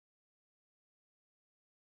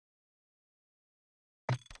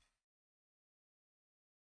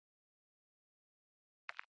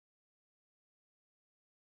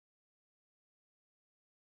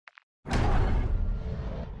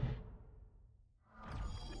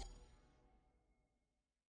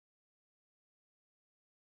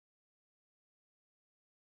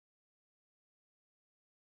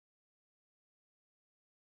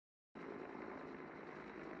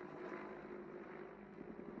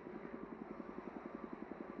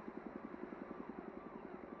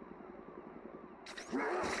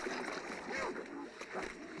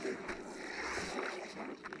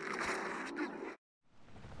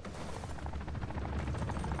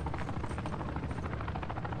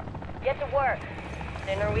Get to work.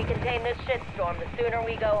 The sooner we contain this shitstorm, the sooner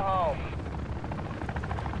we go home.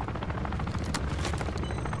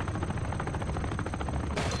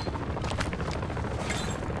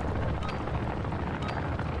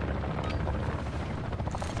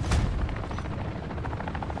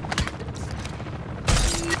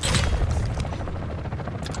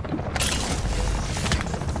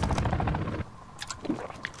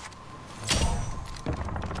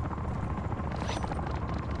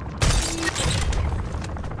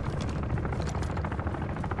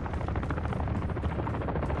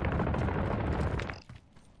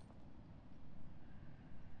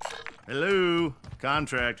 Hello,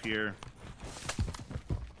 contract here.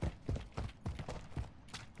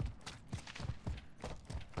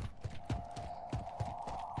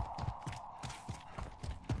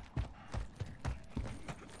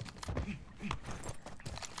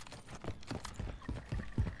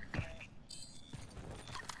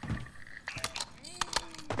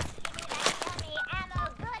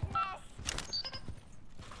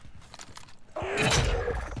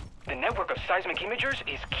 The network of seismic imagers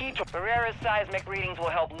is key to... Barrera's seismic readings will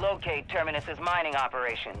help locate Terminus's mining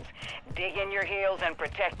operations. Dig in your heels and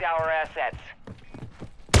protect our assets.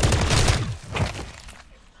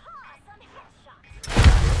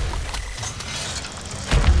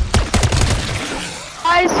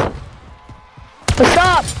 Guys! What's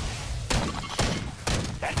up?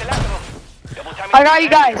 I got you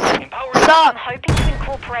guys. What's up? I'm hoping to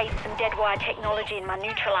incorporate some dead wire technology in my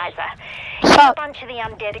neutralizer. What's A up? bunch of the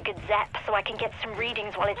undead a good zap so I can get some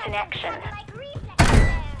readings while it's in action.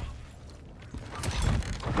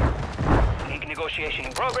 Ink negotiation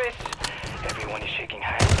in progress. Everyone is shaking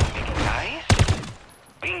hands and making eyes.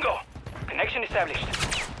 Bingo! Connection established.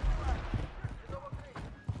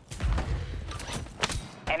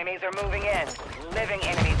 Enemies are moving in. Living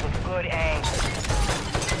enemies with good aim.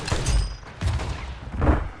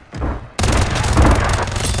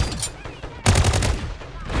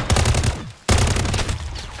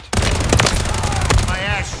 My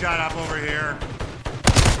ass shot up over here.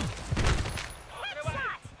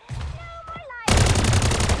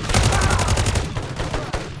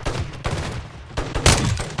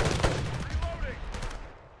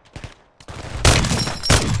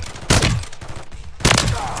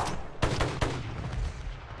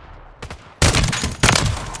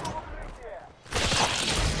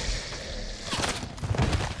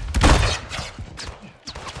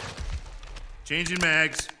 Changing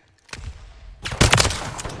mags.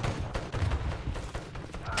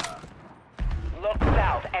 Look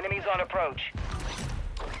south. Enemies on approach.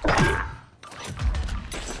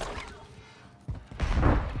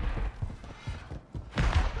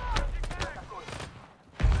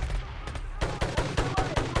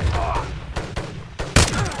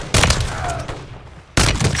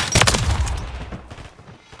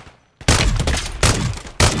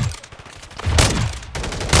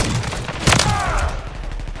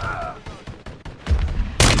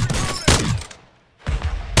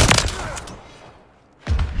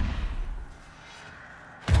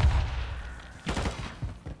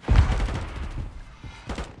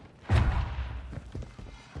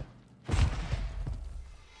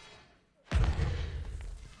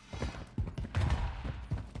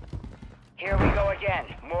 Here we go again.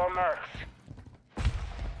 More mercs.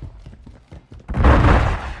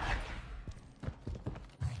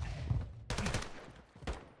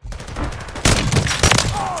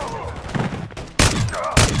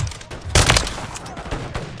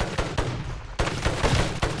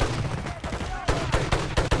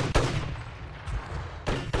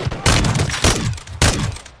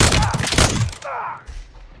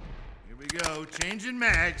 Here we go. Changing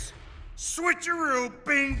mags. Switcheroo,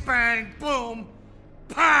 bing, bang, boom,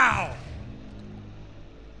 pow!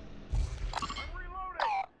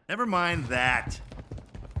 Never mind that.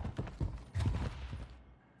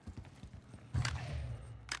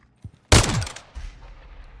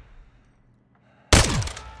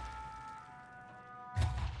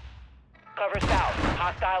 Cover south.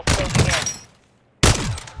 Hostiles closing in.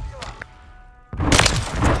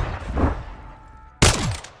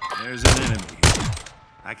 There's an enemy.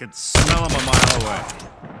 I could smell him a mile away.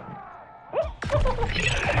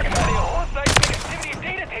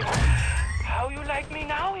 How you like me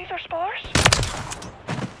now, Ether Spores?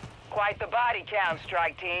 Quite the body count,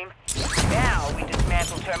 strike team. Now we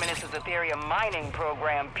dismantle Terminus's Ethereum mining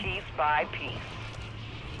program piece by piece.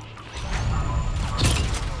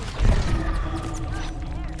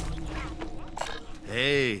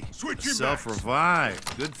 Hey,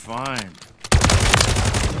 self-revive. Good find.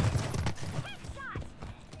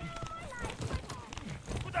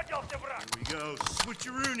 Here we go.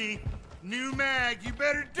 Switcheroony. New mag. You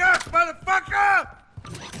better duck, motherfucker!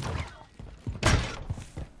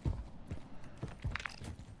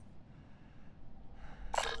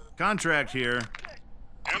 Contract here.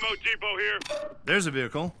 Ammo depot here. There's a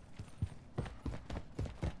vehicle.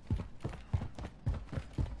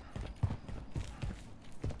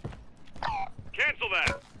 Cancel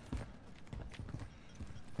that.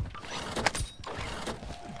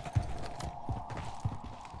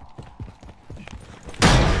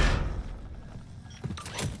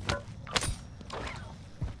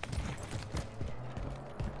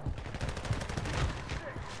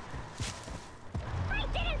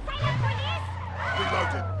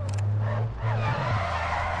 Reloaded.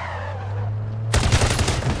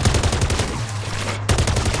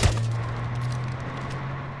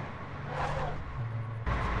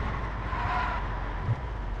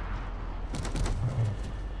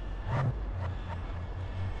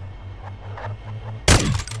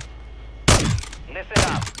 Listen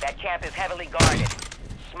up. That camp is heavily guarded.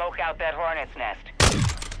 Smoke out that hornet's nest.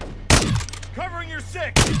 Covering your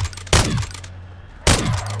six.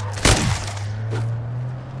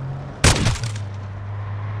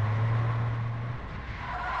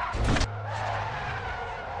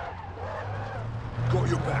 Got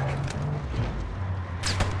your back.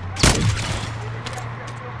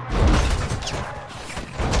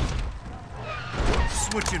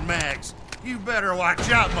 Switching mags. You better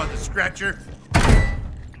watch out, mother scratcher.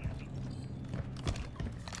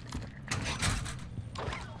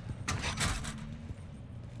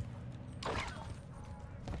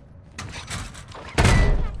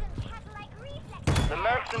 The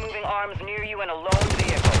mercs are moving arms near you in a lone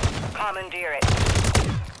vehicle. Commandeer it.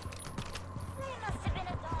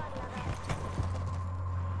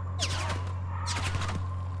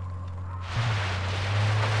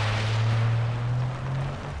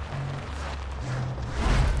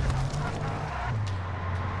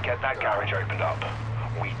 Get that garage opened up.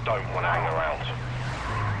 We don't want to hang around.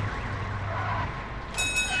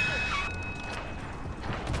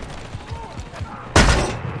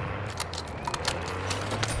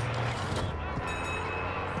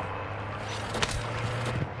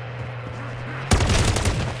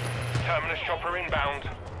 Terminus chopper inbound.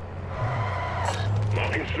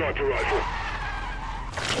 Marking sniper rifle.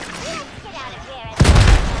 Get out of here and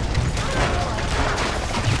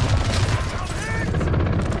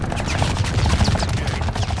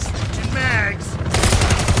Switching mags.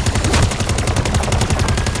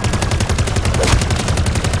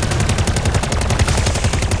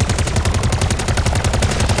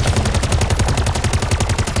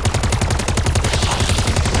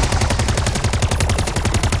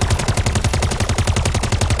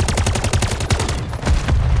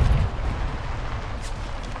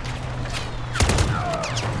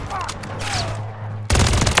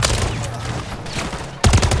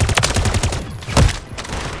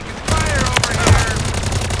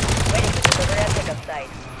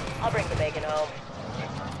 I'll bring the bacon home.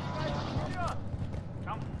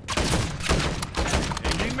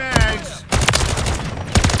 Changing mags.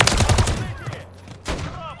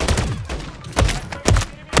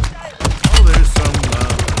 Oh, there's some,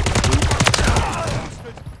 loot.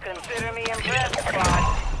 Consider me impressed,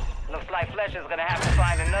 Spot. Looks like Flesh is gonna have to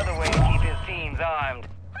find another way to keep his teams armed.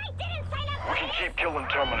 We can keep killing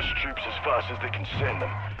Terminus troops as fast as they can send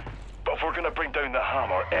them. But if we're gonna bring down the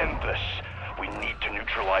hammer, end this, we need to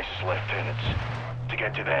neutralize his lieutenants. To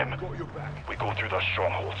get to them, we go through their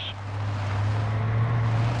strongholds.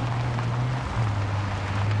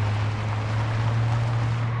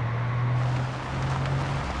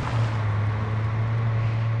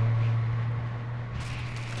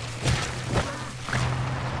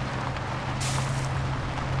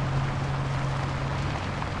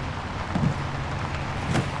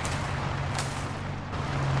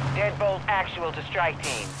 Deadbolt actual to strike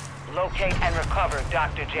team. Locate and recover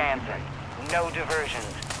Dr. Jansen. No diversions.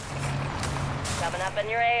 Coming up in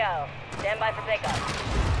your AO. Stand by for pickup.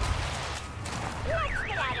 let's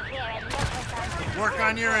get out of here and look for something. Work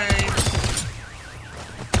on your aim.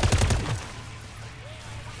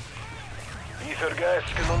 Ether gas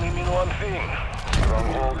can only mean one thing.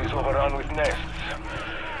 Stronghold is overrun with nests.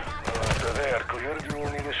 After they are cleared, you will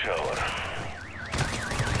need a shower.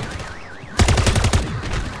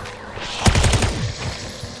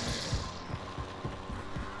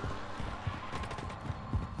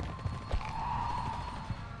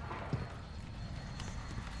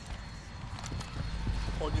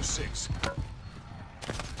 On your six.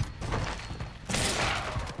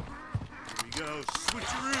 So,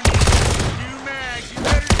 switcheroo, new mags, you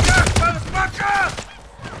better duck, motherfucker!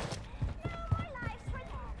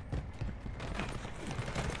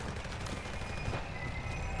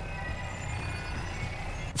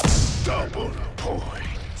 Double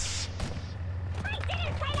points. I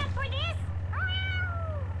didn't sign up for this!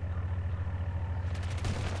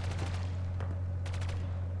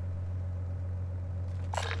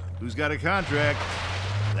 Who's got a contract?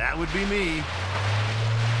 That would be me.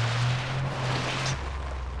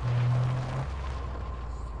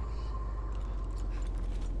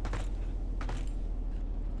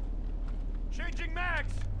 Changing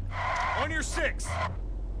mags! On your 6!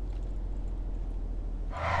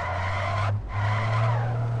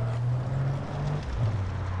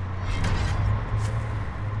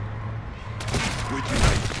 With you,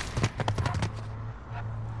 mate.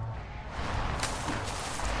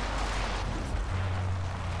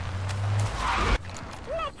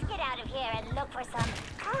 Let's get out of here and look for some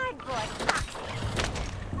cardboard boxes.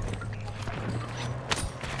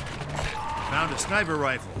 Found a sniper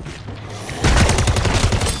rifle.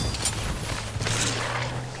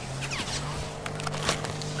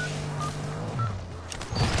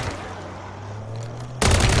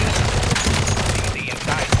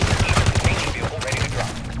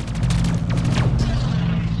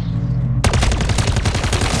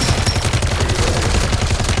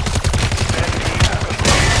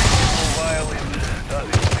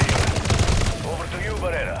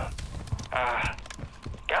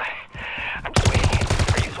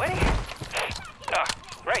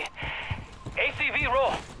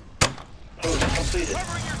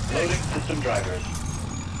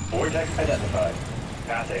 Vortex identified.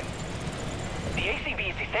 Passing. The ACV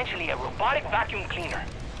is essentially a robotic vacuum cleaner,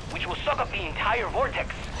 which will suck up the entire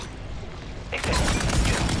vortex. Except,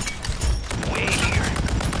 you know, way here.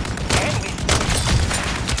 And with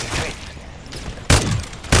trace.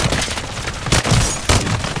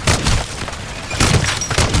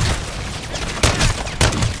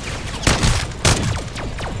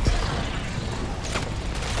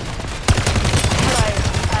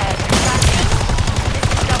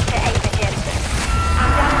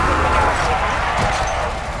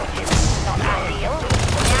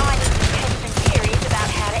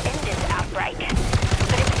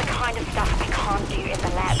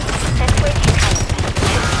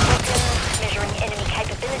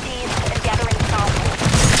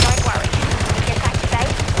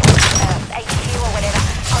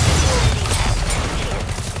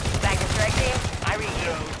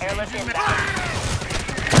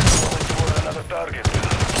 Another target.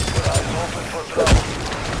 Your eyes open for trouble.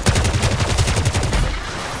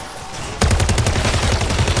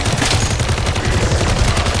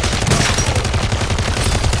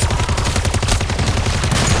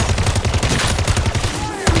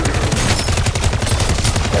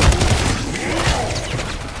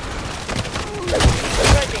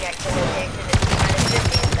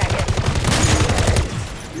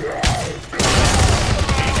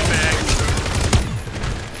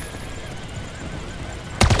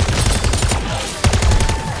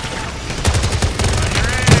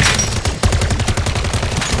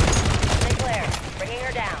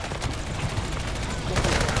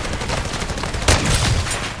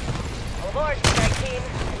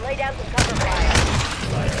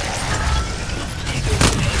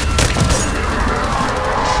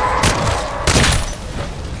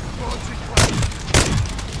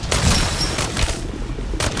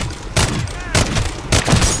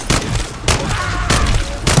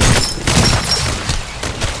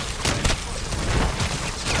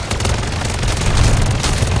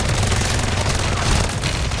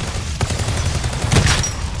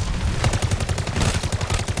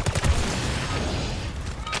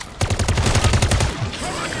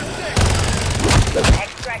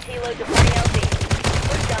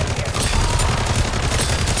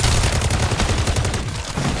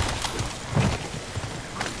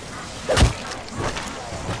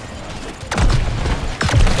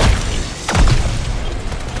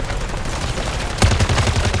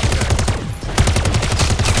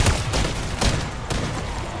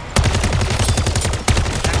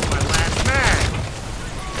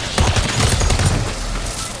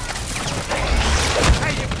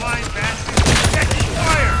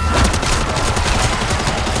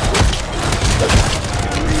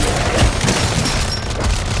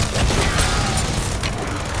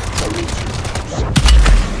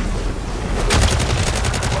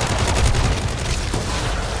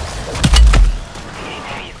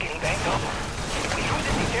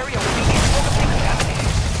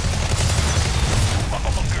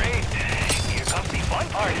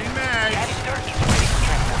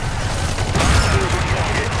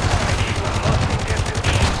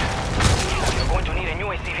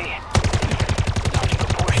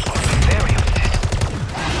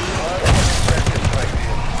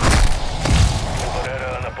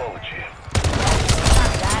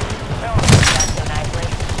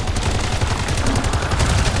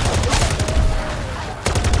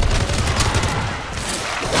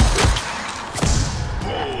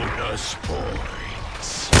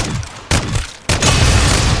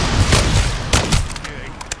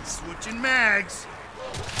 mags.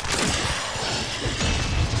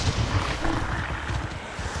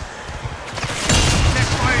 Check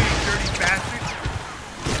my aim, dirty bastard.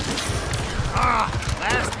 Ah,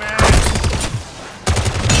 last mag.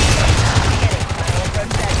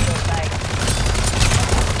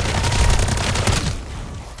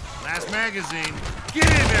 Last magazine. Get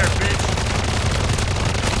in there, bitch.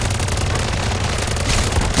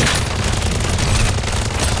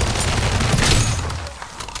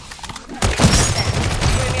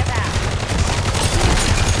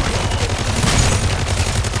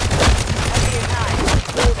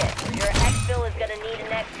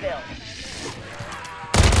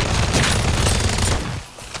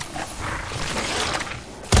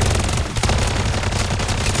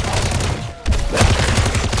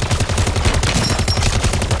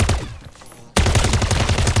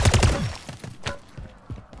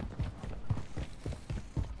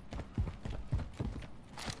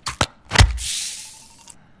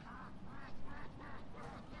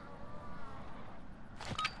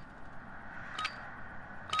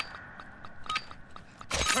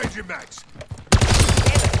 Trade your mags.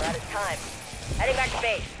 Damn it, we're out of time. Heading back to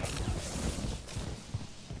base.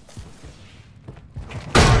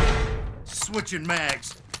 Switching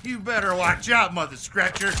mags. You better watch out, mother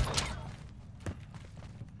scratcher.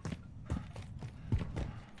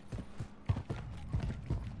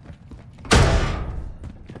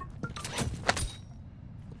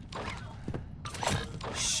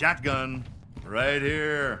 Shotgun. Right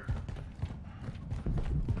here.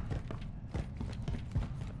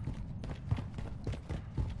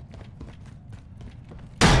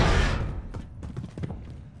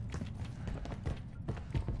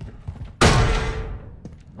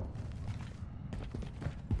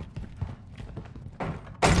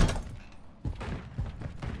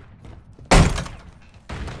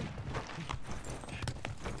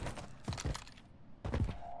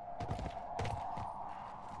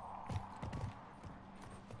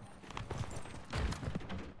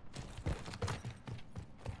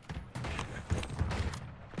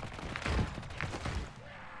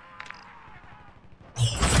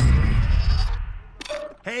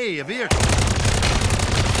 Hey, a vehicle. I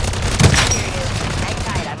hear you. Hang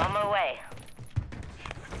tight, I'm on my way.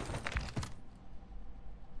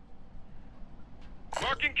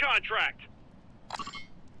 Marking contract.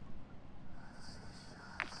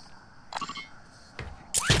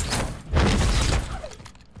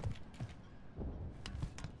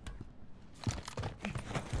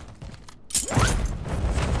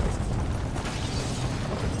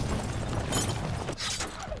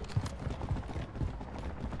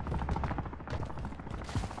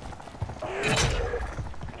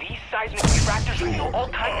 Seismic refractors reveal all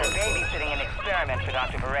kinds of babysitting and experiment for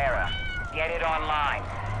Dr. Barrera. Get it online.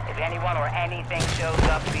 If anyone or anything shows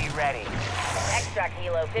up, be ready. Extract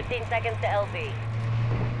helo, 15 seconds to LZ.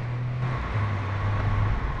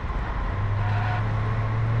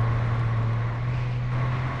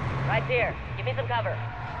 Right here. Give me some cover.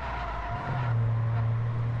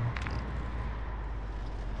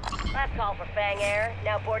 Last call for Fang Air.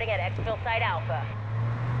 Now boarding at Exfil Site Alpha.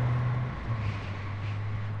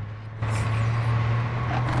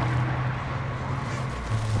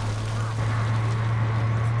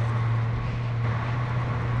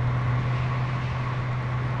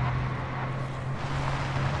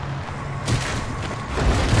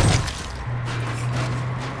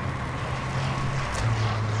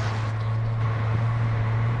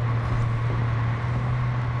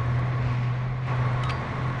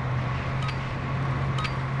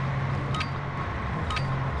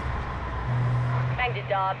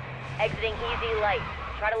 Dobbs, exiting Easy Light.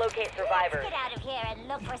 Try to locate survivors. Get out of here and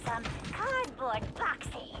look for some cardboard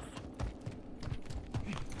boxes.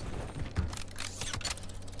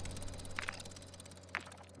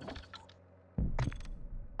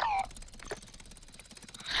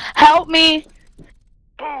 Help me!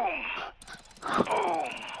 Boom! Boom!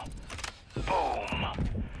 Boom!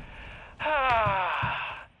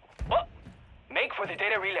 Ah. Well, make for the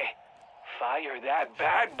data relay. Fire that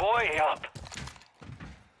bad boy up.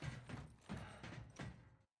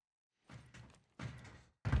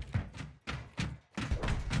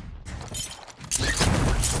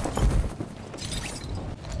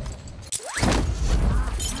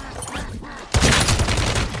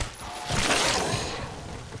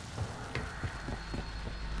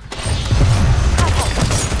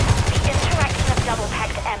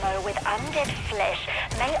 Undead flesh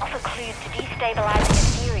may offer clues to destabilizing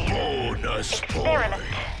Ethereum. Bonus Experiment.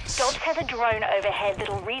 Dobbs has a drone overhead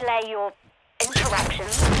that'll relay your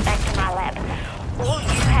interactions back to my lab. All you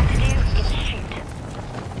have to do is shoot.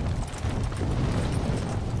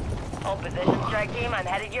 Hold position, strike team. I'm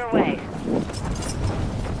headed your way.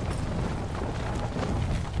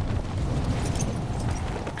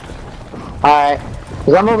 Alright.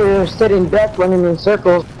 Because I'm over here sitting duck running in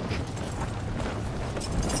circles.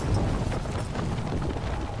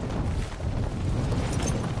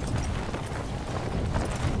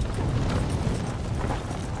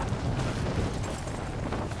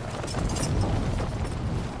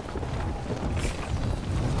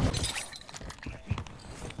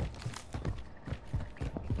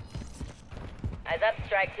 Eyes up,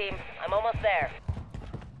 strike team. I'm almost there.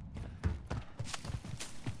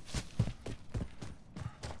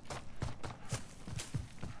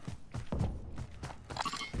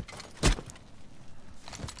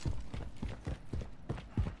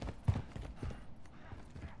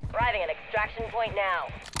 Arriving at extraction point now.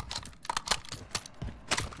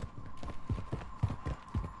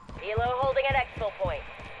 Helo holding at exfil point.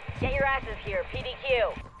 Get your asses here,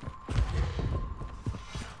 PDQ.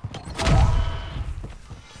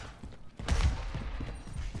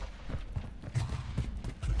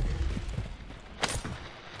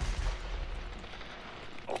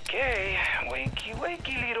 Okay, wakey,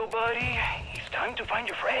 wakey, little buddy. It's time to find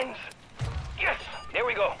your friends. Yes, there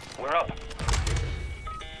we go. We're up.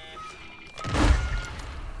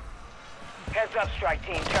 Heads up, strike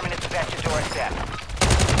team. Terminus is at your doorstep.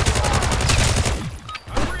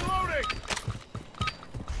 I'm reloading!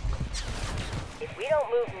 If we don't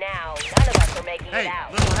move now, none of us are making it Hey,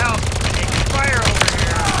 out. little help. Taking fire over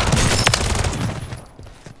here.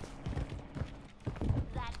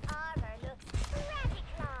 That armor looks pretty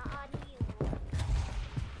claw on you.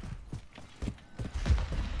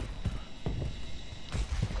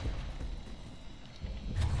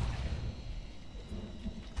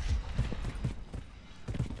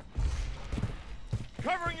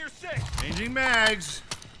 Covering your six! Changing mags.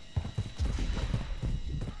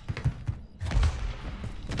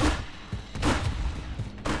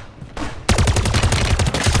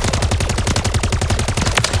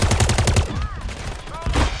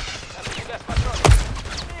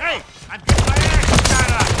 Hey, I'm getting my ass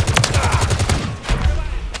shot up.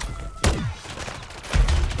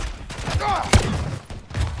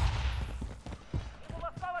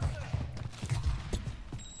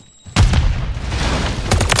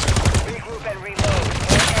 Regroup and reload.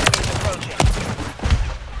 More enemies approaching.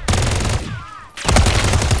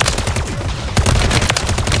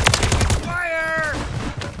 Fire!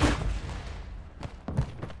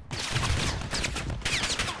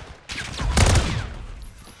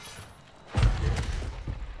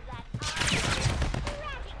 That armor looks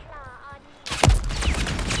pretty claw on you.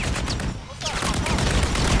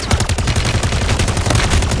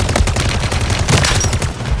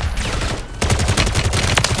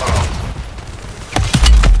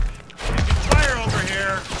 Fire over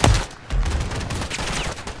here.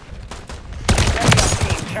 Heads up,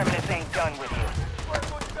 team. Terminus ain't done with you.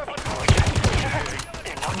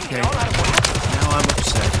 They're knocking Okay. it all out of whack. Now I'm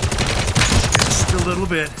upset. Just a little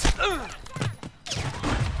bit.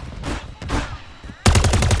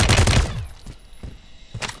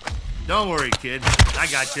 Don't worry, kid. I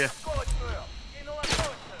got you.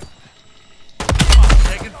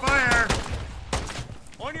 Taking fire.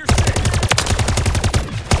 On your six!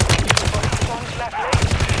 Phone's left leg.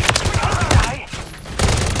 Die.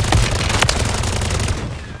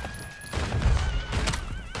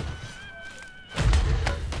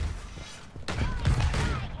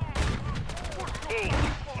 Hey,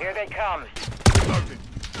 here they come.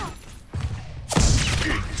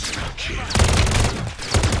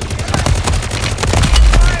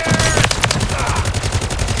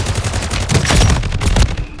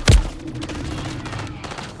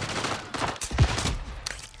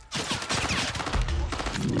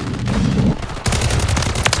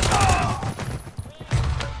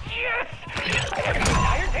 Yes! I have an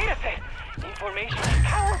entire data set. Information is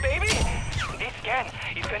power, baby. This scan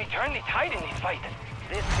is going to turn the tide in this fight.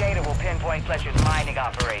 This data will pinpoint Fletcher's mining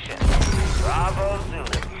operation. Bravo,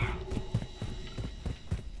 Zulu.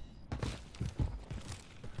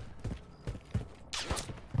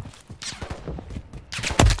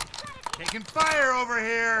 Taking fire over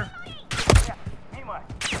here. Yeah, meanwhile.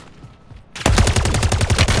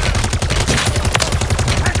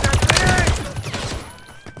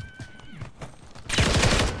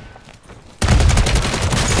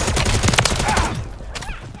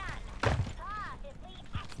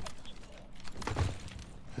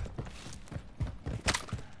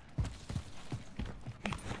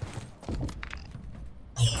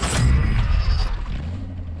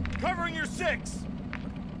 Covering your six!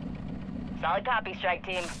 Solid copy, strike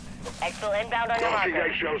team. Exfil inbound on your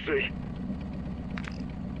marker. Chelsea.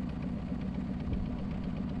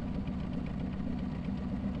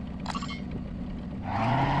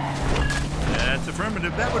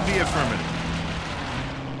 affirmative. That would be affirmative.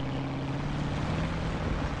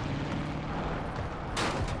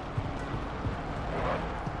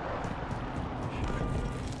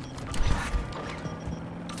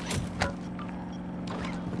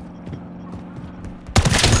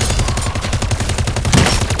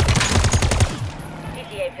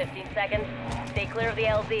 ETA 15 seconds. Stay clear of the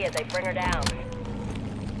LZ as they bring her down.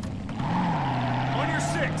 On your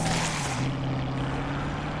 6.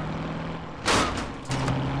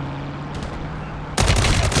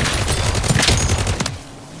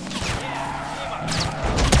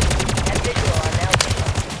 Have visual on the LZ.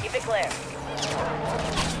 Keep it clear.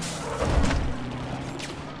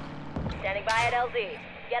 Standing by at LZ.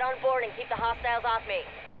 Get on board and keep the hostiles off me.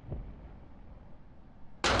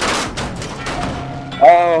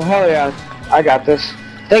 Oh, hell yeah. I got this.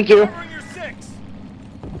 Thank you. Covering your 6.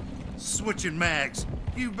 Switching mags.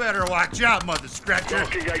 You better watch out, mother scratcher.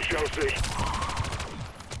 Talking HLC.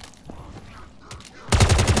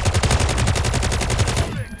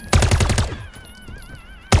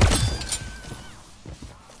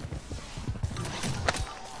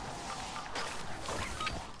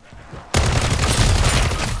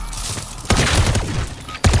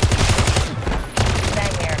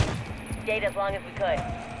 Bang here. Stayed as long as we could.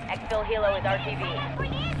 Exfil Helo is RTV.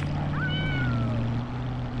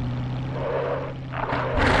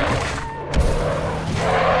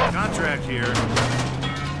 Contract here.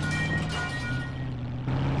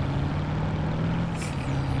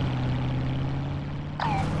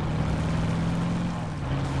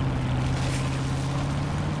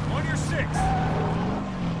 On your 6.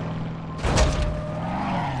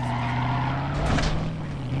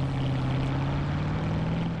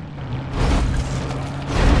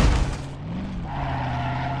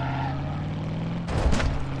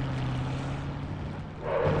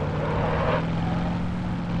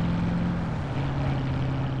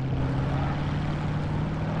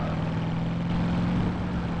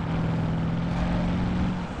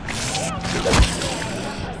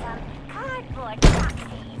 Cardboard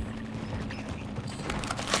boxes.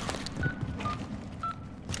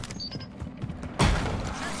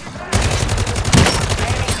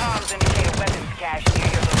 Enemy comms indicate a weapons cache near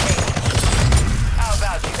your location. How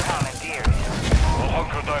about you commandeer it? We'll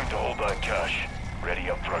hunker down to hold that cash. Ready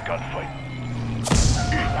up for a gunfight.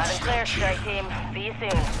 Loud and clear, strike team. See you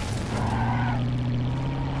soon.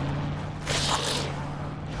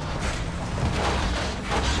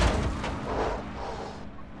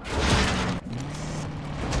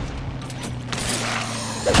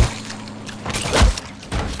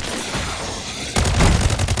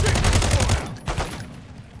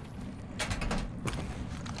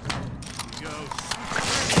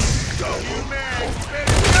 You mags,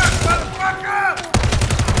 baby. Duck, motherfucker!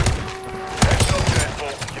 Heads up,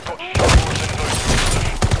 Deadbolt. You've got shovels in those.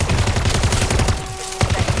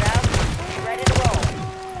 Second out. Be ready to roll.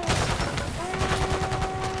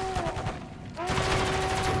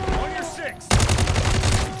 On your 6.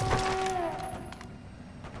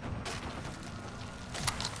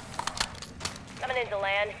 Coming into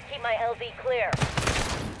land. Keep my LZ clear.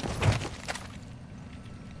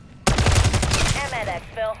 I'm at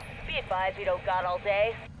Exfil. Be advised we don't got all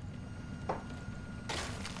day.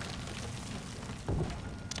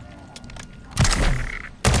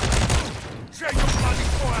 Check your bloody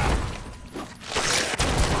fire.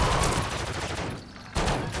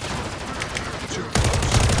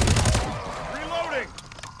 Reloading.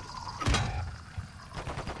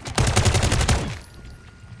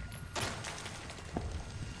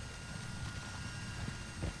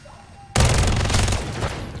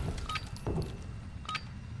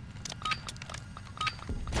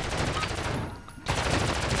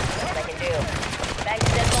 What I can do. Back to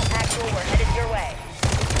Dental Actual, we're headed your way.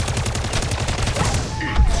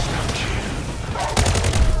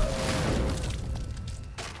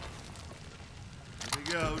 Here we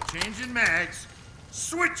go. Changing mags.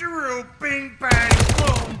 Switcheroo. Bing, bang,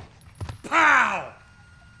 boom. Pow!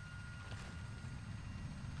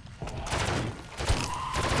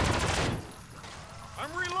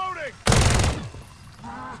 I'm reloading.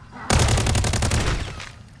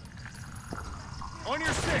 On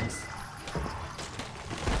your 6.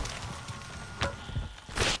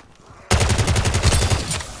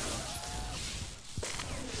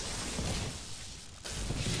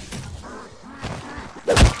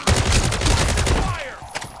 Fire!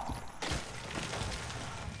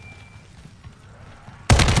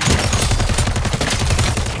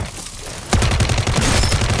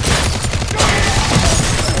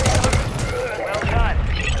 Well done.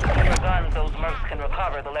 The fewer guns those mercs can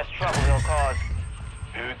recover, the less trouble they'll cause.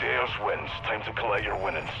 Who dares wins? Time to collect your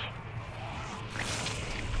winnings.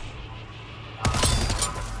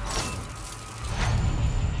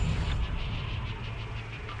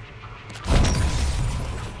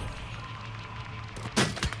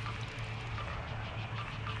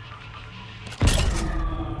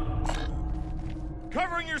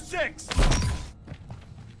 Covering your 6!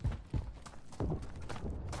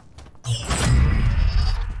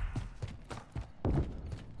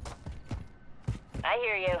 I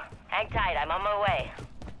hear you. Hang tight, I'm on my way.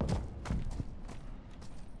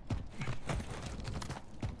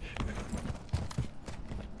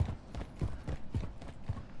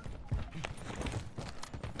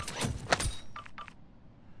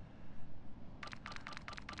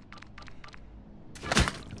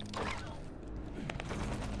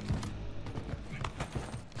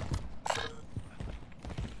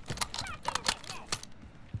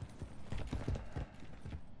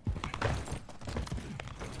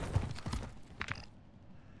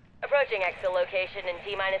 Approaching exfil location in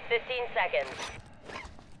T-minus 15 seconds.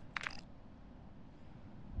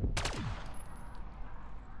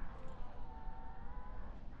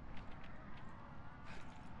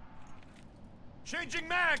 Changing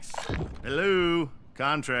mags! Hello.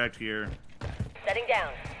 Contract here. Setting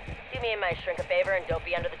down. Do me and my shrink a favor and don't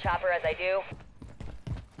be under the chopper as I do.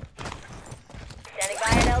 Standing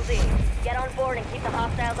by at LZ. Get on board and keep the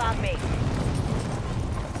hostiles off me.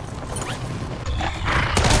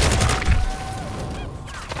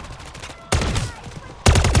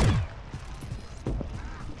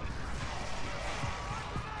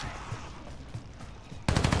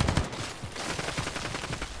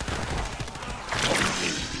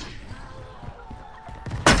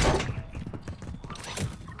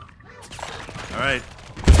 All right.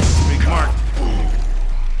 Streak marked.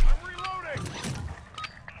 I'm reloading!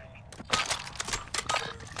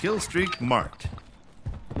 Kill streak marked.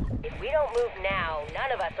 If we don't move now,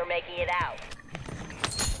 none of us are making it out.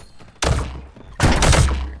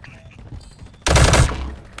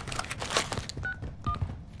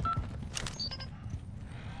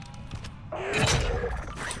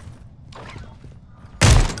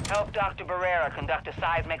 Help Dr. Barrera conduct a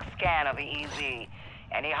seismic scan of the EZ.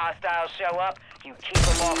 Any hostiles show up, you keep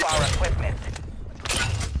them off our equipment.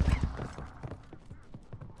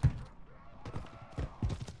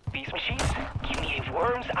 These machines give me a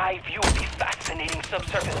worm's eye view of the fascinating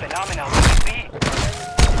subsurface phenomena of the EZ.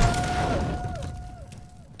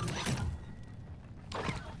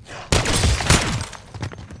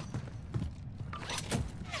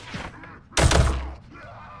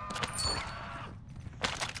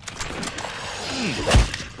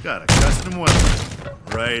 Got a custom weapon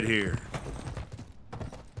right here.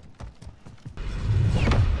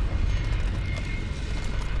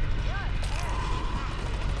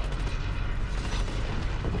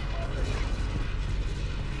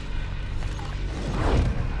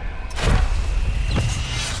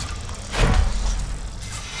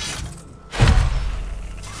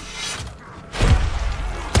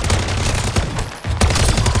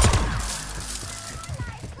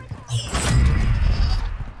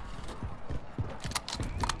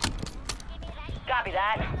 Copy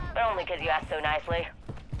that, but only because you asked so nicely.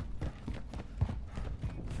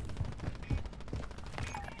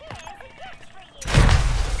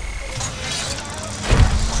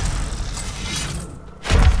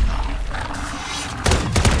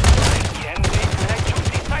 Can they connect to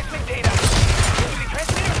the seismic data? To the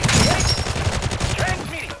transmitter, right?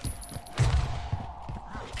 Transmitting.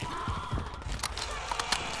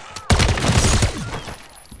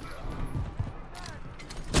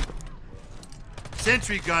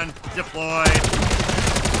 Sentry gun deployed.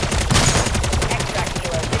 Extract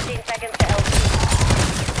kilo, 15 seconds to LZ.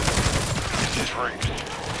 This is Reeves.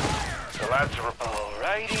 The lads are...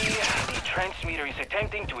 Alrighty, the transmitter is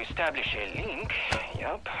attempting to establish a link.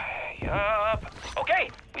 Yup. Okay,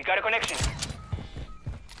 we got a connection.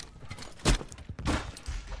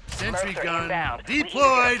 Sentry Mercer gun inbound. We need to get a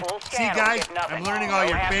deployed. full See, scan or guys, get nothing. I'm learning all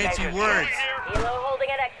your No half fancy measures words. here. Helo holding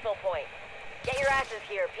at exfil point. Get your asses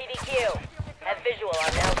here, PDQ. Have visual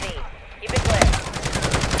on LZ. Keep it clear.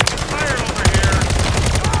 Fire over here.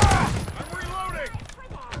 I'm reloading!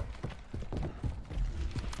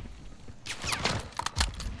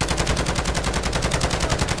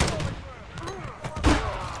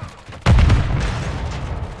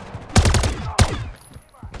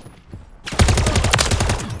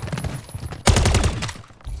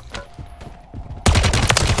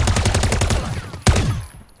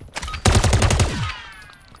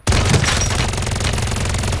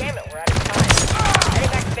 Damn it, we're out of time. Heading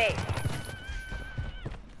back to base.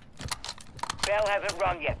 Bell hasn't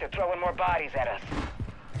rung yet. They're throwing more bodies at us.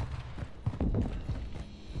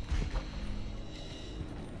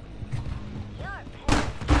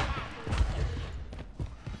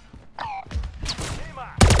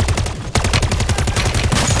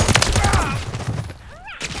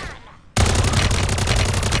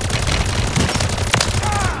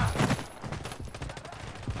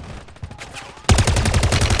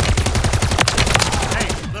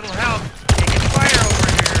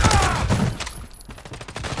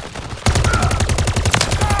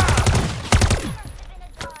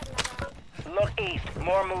 Look east.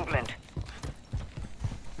 More movement.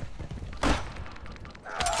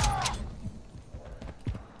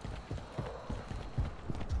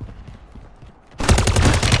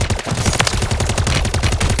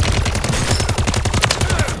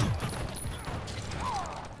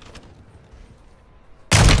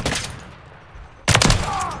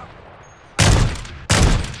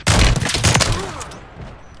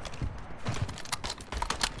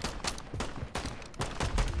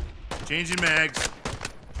 Changing mags.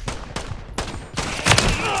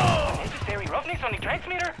 Necessary roughness on the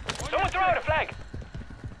transmitter? Someone throw out a flag.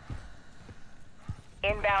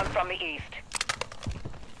 Inbound from the east.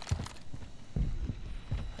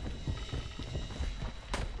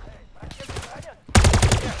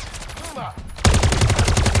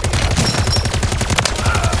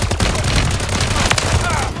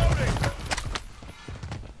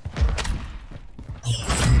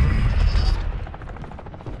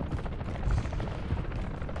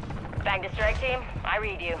 Back to strike team. I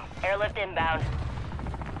read you. Airlift inbound.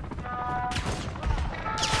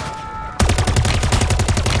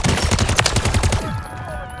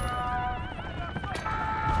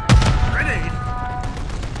 Grenade.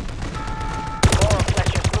 Moral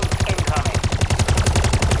Fletcher's boots incoming.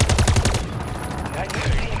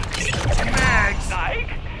 Mags. Psych!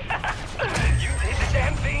 You did the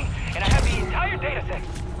damn thing, and I have the entire data set.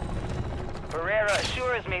 Pereira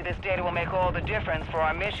assures me this data will make all the difference for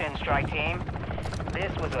our mission, strike team.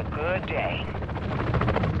 This was a good day.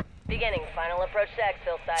 Beginning final approach to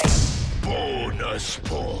exfil site. Bonus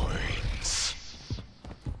points.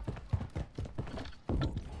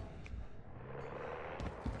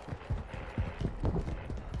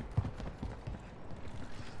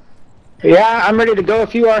 Yeah, I'm ready to go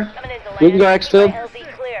if you are. Coming into land. We can go exfil.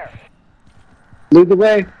 LZ clear. Lead the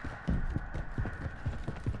way.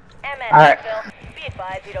 MS Alright. exfil. Be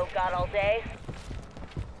advised we don't got all day.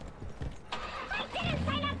 I didn't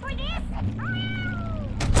sign up for this!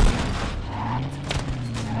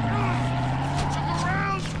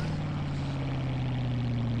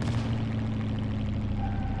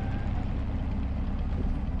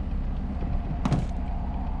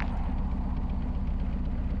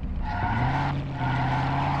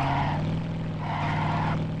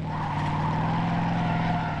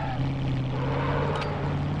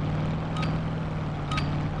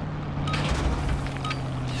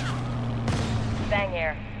 Bang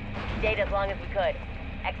here. Stayed as long as we could.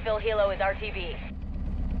 Exfil helo is RTB.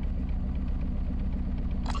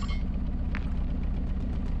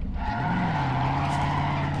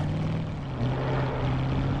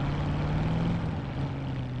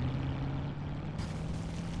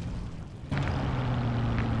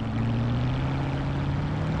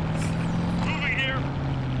 Moving here.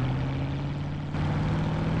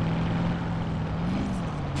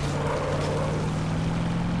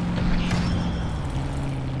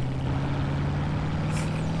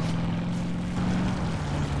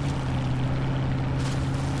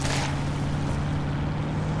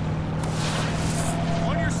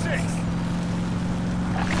 On your six.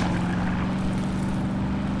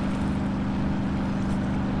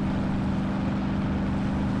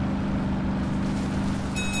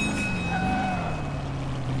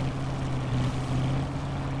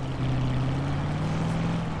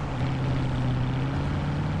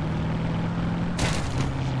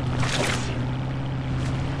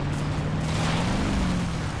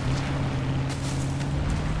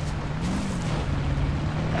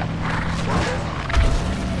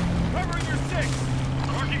 Covering your six.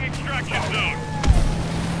 Marking extraction zone.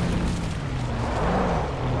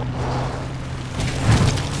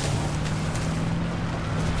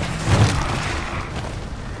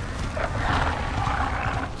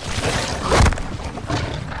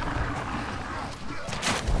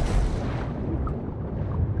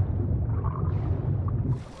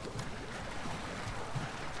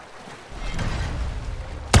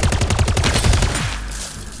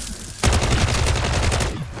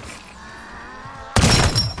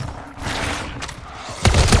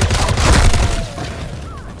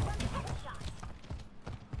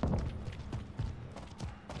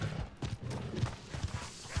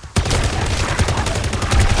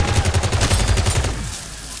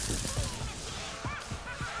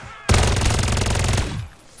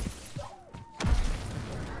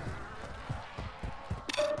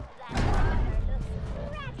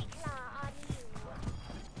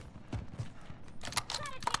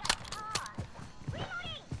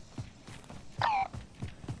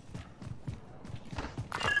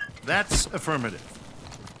 That's affirmative.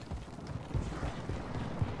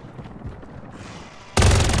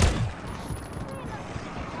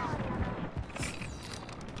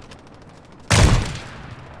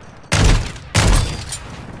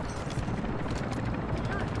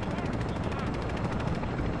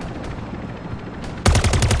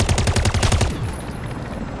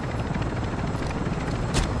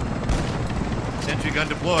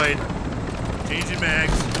 deployed. Changing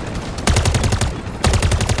mags.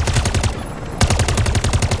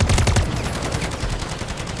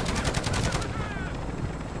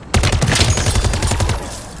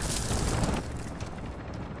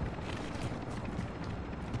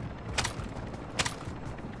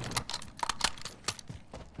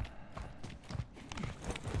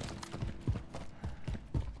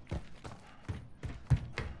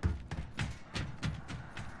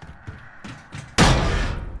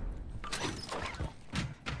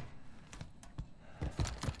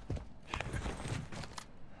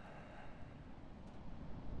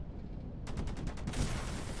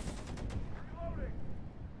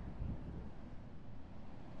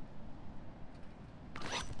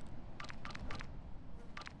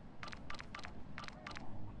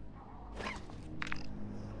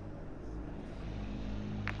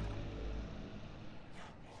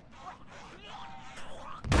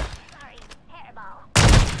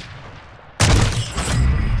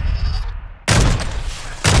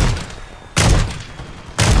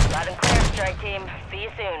 Loud and clear, strike team. See you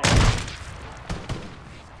soon.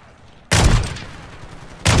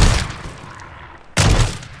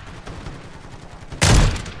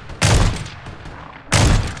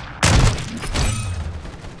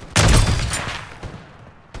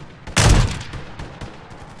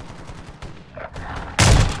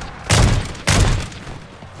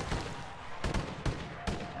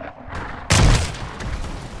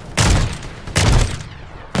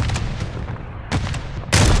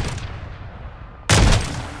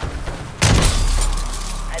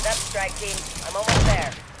 Heads up, strike team. I'm almost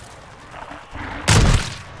there.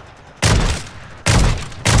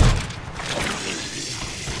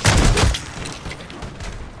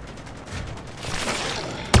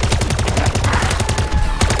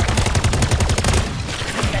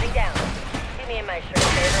 Setting down. See me in my shirt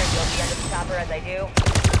favor and you'll be under the chopper as I do.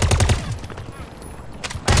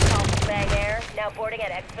 Last call from Bang Air. Now boarding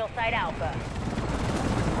at Exfil Site Alpha.